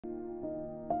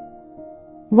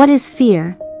What is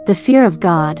fear? The fear of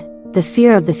God, the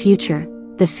fear of the future,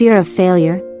 the fear of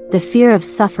failure, the fear of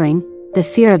suffering, the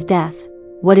fear of death.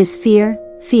 What is fear?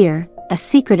 Fear, a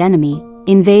secret enemy,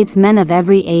 invades men of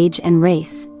every age and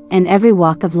race, and every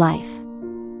walk of life.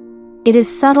 It is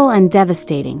subtle and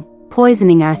devastating,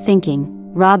 poisoning our thinking,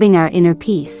 robbing our inner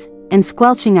peace, and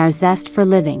squelching our zest for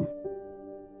living.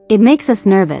 It makes us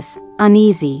nervous,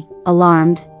 uneasy,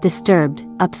 alarmed, disturbed,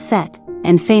 upset,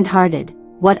 and faint-hearted.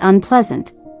 What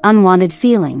unpleasant, unwanted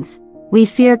feelings. We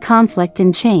fear conflict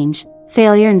and change,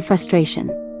 failure and frustration.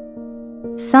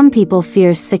 Some people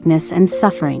fear sickness and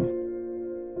suffering.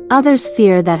 Others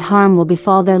fear that harm will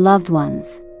befall their loved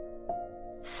ones.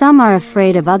 Some are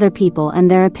afraid of other people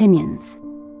and their opinions.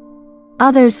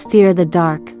 Others fear the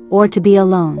dark, or to be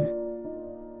alone.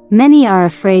 Many are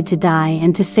afraid to die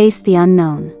and to face the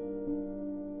unknown.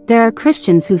 There are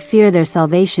Christians who fear their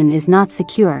salvation is not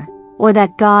secure, or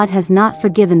that God has not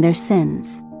forgiven their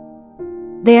sins.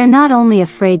 They are not only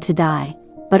afraid to die,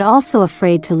 but also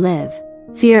afraid to live.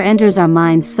 Fear enters our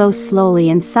minds so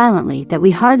slowly and silently that we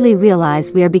hardly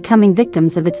realize we are becoming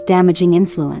victims of its damaging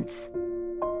influence.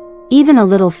 Even a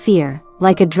little fear,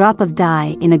 like a drop of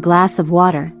dye in a glass of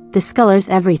water, discolors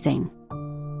everything.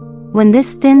 When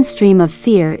this thin stream of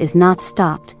fear is not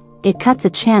stopped, it cuts a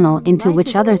channel into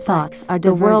which other thoughts are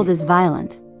diverted. The world is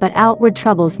violent, but outward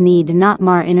troubles need not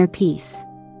mar inner peace.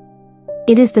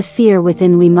 It is the fear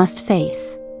within we must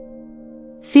face.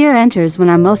 Fear enters when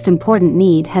our most important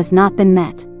need has not been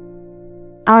met.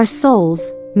 Our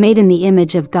souls, made in the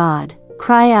image of God,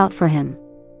 cry out for Him.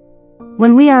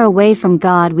 When we are away from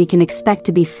God, we can expect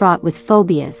to be fraught with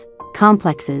phobias,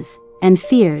 complexes, and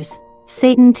fears.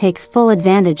 Satan takes full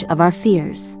advantage of our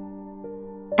fears.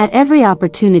 At every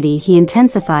opportunity he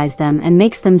intensifies them and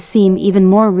makes them seem even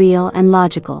more real and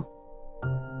logical.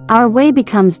 Our way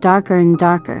becomes darker and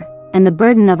darker, and the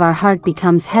burden of our heart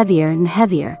becomes heavier and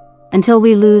heavier, until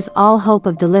we lose all hope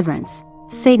of deliverance.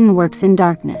 Satan works in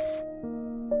darkness.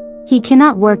 He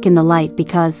cannot work in the light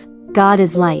because God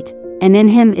is light, and in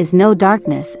Him is no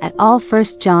darkness at all. 1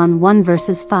 John 1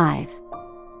 verses 5.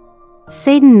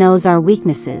 Satan knows our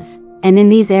weaknesses, and in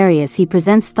these areas he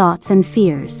presents thoughts and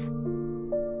fears.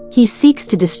 He seeks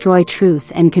to destroy truth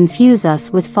and confuse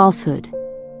us with falsehood.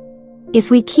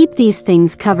 If we keep these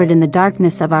things covered in the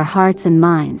darkness of our hearts and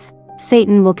minds,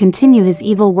 Satan will continue his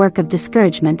evil work of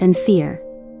discouragement and fear.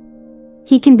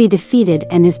 He can be defeated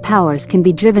and his powers can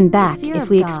be driven back if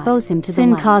we expose him to the light.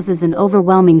 Sin causes an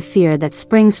overwhelming fear that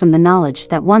springs from the knowledge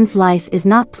that one's life is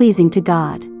not pleasing to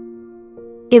God.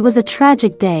 It was a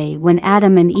tragic day when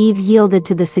Adam and Eve yielded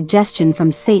to the suggestion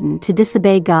from Satan to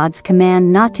disobey God's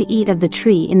command not to eat of the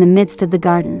tree in the midst of the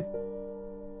garden.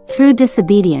 Through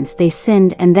disobedience they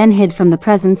sinned and then hid from the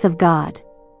presence of God.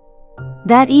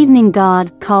 That evening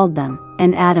God called them,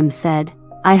 and Adam said,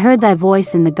 "I heard thy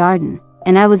voice in the garden,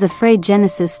 and I was afraid."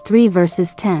 Genesis 3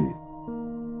 verses 10.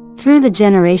 Through the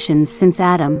generations since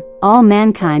Adam, all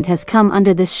mankind has come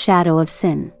under this shadow of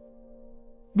sin.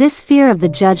 This fear of the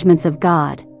judgments of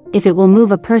God, if it will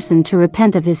move a person to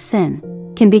repent of his sin,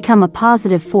 can become a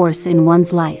positive force in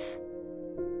one's life.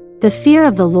 The fear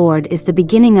of the Lord is the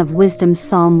beginning of wisdom.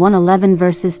 Psalm 111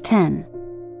 verses 10.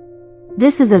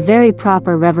 This is a very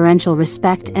proper reverential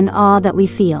respect and awe that we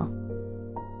feel.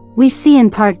 We see in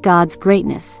part God's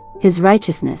greatness, His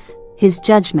righteousness, His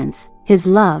judgments, His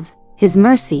love, His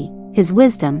mercy, His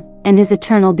wisdom, and His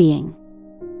eternal being.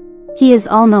 He is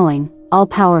all-knowing,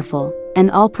 all-powerful, and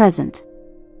all-present.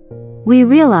 We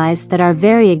realize that our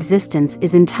very existence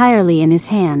is entirely in His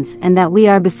hands and that we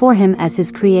are before Him as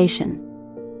His creation.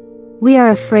 We are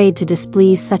afraid to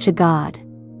displease such a God.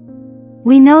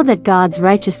 We know that God's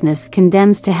righteousness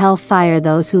condemns to hell fire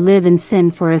those who live in sin,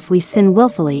 for if we sin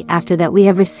willfully after that we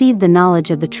have received the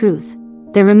knowledge of the truth,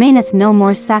 there remaineth no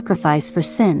more sacrifice for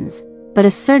sins, but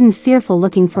a certain fearful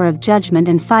looking for of judgment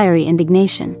and fiery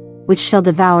indignation, which shall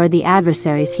devour the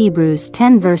adversaries. Hebrews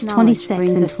 10 verse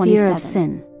 26 and 27. Fear of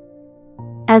sin.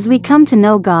 As we come to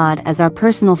know God as our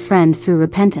personal friend through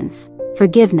repentance,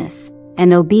 forgiveness,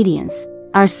 and obedience,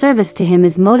 our service to Him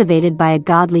is motivated by a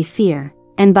godly fear,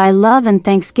 and by love and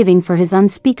thanksgiving for His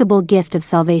unspeakable gift of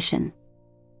salvation.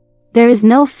 There is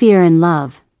no fear in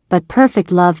love, but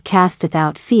perfect love casteth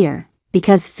out fear,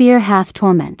 because fear hath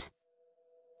torment.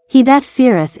 He that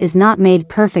feareth is not made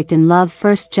perfect in love.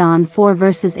 1 John 4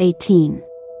 verses 18.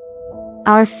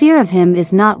 Our fear of Him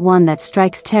is not one that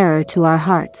strikes terror to our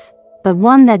hearts, but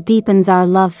one that deepens our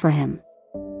love for Him.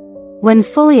 When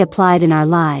fully applied in our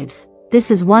lives,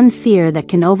 this is one fear that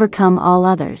can overcome all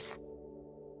others.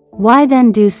 Why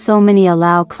then do so many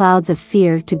allow clouds of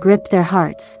fear to grip their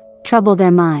hearts, trouble their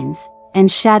minds,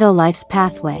 and shadow life's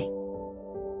pathway?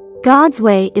 God's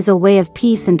way is a way of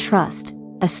peace and trust.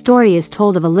 A story is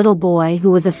told of a little boy who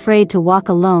was afraid to walk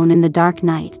alone in the dark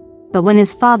night, but when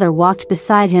his father walked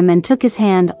beside him and took his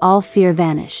hand, all fear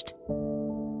vanished.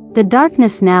 The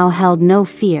darkness now held no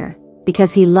fear,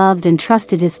 because he loved and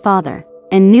trusted his father,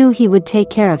 and knew he would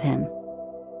take care of him.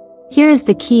 Here is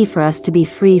the key for us to be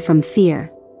free from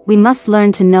fear. We must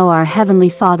learn to know our Heavenly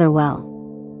Father well.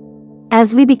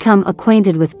 As we become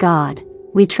acquainted with God,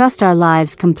 we trust our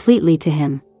lives completely to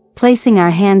Him, placing our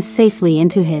hands safely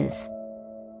into His.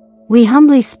 We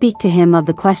humbly speak to Him of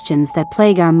the questions that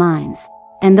plague our minds,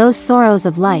 and those sorrows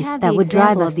of life that would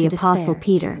drive us to despair. The Apostle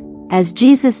Peter, as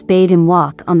Jesus bade him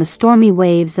walk on the stormy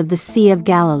waves of the Sea of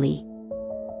Galilee.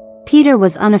 Peter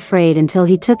was unafraid until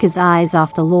he took his eyes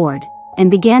off the Lord, and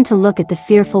began to look at the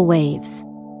fearful waves.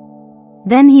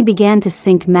 Then he began to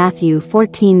sink. Matthew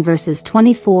 14 verses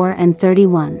 24 and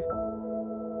 31.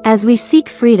 As we seek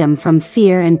freedom from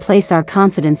fear and place our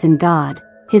confidence in God,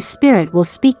 His Spirit will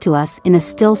speak to us in a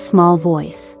still small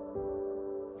voice.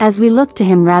 As we look to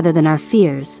Him rather than our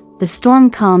fears, the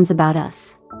storm calms about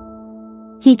us.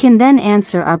 He can then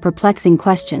answer our perplexing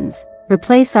questions,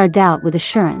 replace our doubt with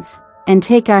assurance, and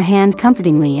take our hand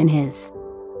comfortingly in His.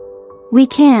 We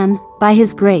can, by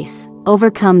His grace,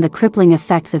 overcome the crippling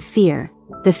effects of fear.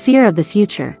 The fear of the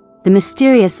future, the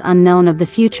mysterious unknown of the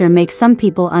future, makes some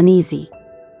people uneasy.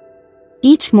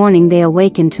 Each morning they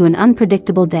awaken to an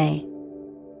unpredictable day.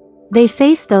 They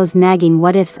face those nagging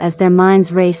what-ifs as their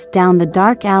minds race down the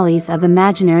dark alleys of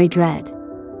imaginary dread.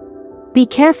 Be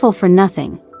careful for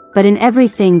nothing, but in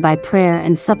everything by prayer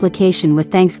and supplication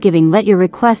with thanksgiving let your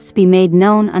requests be made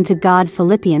known unto God.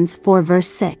 Philippians 4 verse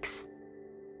 6.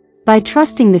 By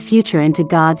trusting the future into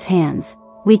God's hands,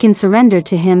 we can surrender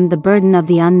to Him the burden of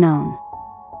the unknown.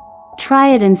 Try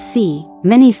it and see.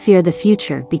 Many fear the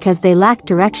future because they lack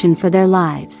direction for their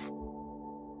lives.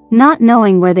 Not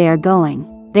knowing where they are going,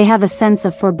 they have a sense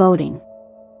of foreboding.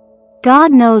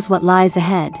 God knows what lies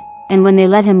ahead, and when they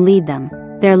let Him lead them,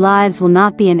 their lives will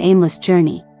not be an aimless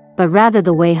journey, but rather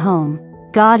the way home.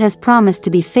 God has promised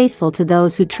to be faithful to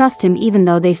those who trust Him even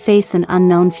though they face an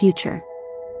unknown future.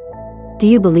 Do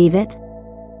you believe it?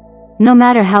 No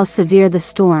matter how severe the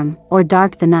storm, or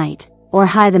dark the night, or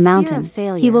high the mountain,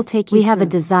 He will take you through. We have a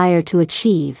desire to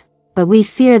achieve, but we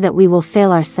fear that we will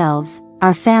fail ourselves,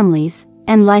 our families,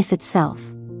 and life itself.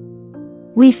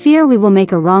 We fear we will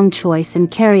make a wrong choice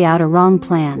and carry out a wrong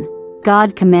plan.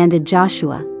 God commanded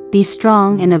Joshua, "Be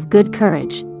strong and of good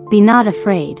courage, be not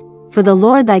afraid, for the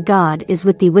Lord thy God is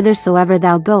with thee whithersoever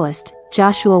thou goest."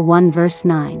 Joshua 1 verse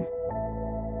 9.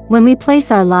 When we place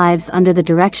our lives under the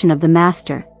direction of the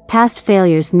Master, past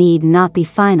failures need not be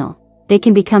final, they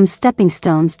can become stepping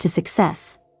stones to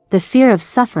success. The fear of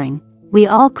suffering, we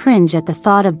all cringe at the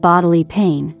thought of bodily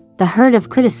pain, the hurt of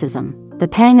criticism, the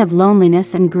pang of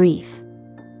loneliness and grief.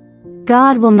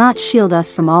 God will not shield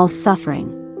us from all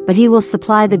suffering, but He will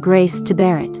supply the grace to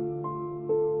bear it.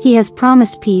 He has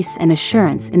promised peace and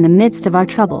assurance in the midst of our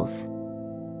troubles.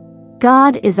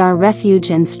 God is our refuge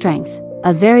and strength,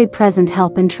 a very present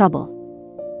help in trouble.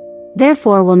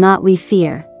 Therefore will not we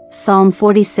fear. Psalm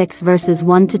 46 verses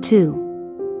 1 to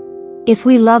 2. If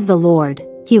we love the Lord,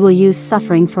 He will use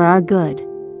suffering for our good.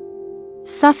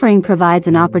 Suffering provides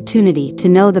an opportunity to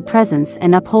know the presence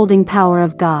and upholding power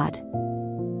of God.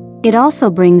 It also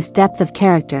brings depth of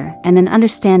character and an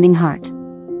understanding heart.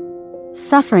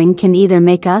 Suffering can either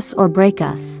make us or break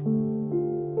us.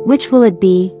 Which will it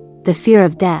be? The fear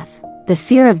of death. The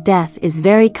fear of death is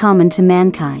very common to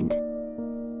mankind.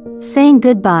 Saying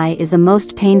goodbye is a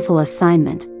most painful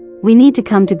assignment. We need to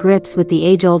come to grips with the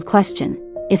age-old question,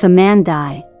 if a man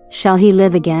die, shall he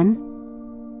live again?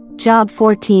 Job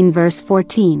 14 verse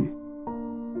 14.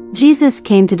 Jesus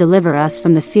came to deliver us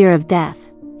from the fear of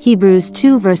death. Hebrews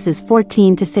 2 verses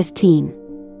 14 to 15.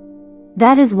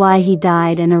 That is why He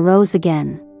died and arose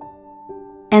again.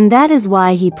 And that is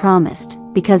why He promised,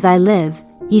 "Because I live,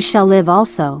 ye shall live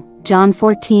also." John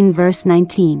 14 verse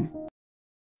 19.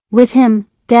 With Him,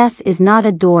 death is not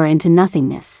a door into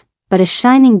nothingness, but a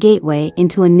shining gateway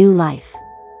into a new life.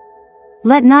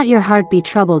 Let not your heart be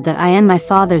troubled, that I and my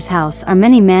Father's house are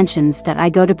many mansions, that I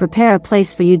go to prepare a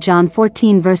place for you. John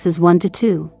 14 verses 1 to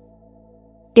 2.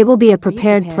 It will be a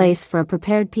prepared place for a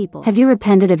prepared people. Have you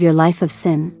repented of your life of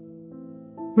sin?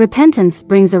 Repentance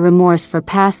brings a remorse for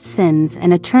past sins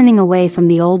and a turning away from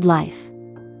the old life.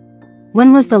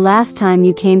 When was the last time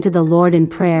you came to the Lord in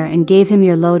prayer and gave Him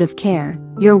your load of care,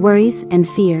 your worries and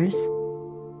fears?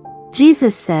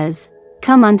 Jesus says,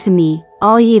 "Come unto me,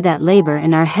 all ye that labor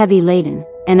and are heavy laden,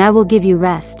 and I will give you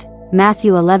rest."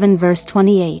 Matthew 11 verse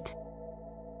 28.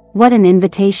 What an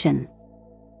invitation!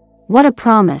 What a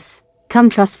promise! Come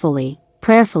trustfully,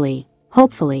 prayerfully,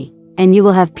 hopefully, and you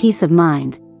will have peace of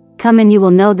mind. Come and you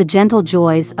will know the gentle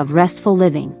joys of restful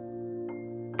living.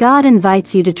 God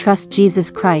invites you to trust Jesus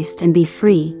Christ and be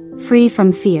free, free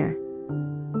from fear.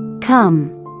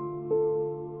 Come.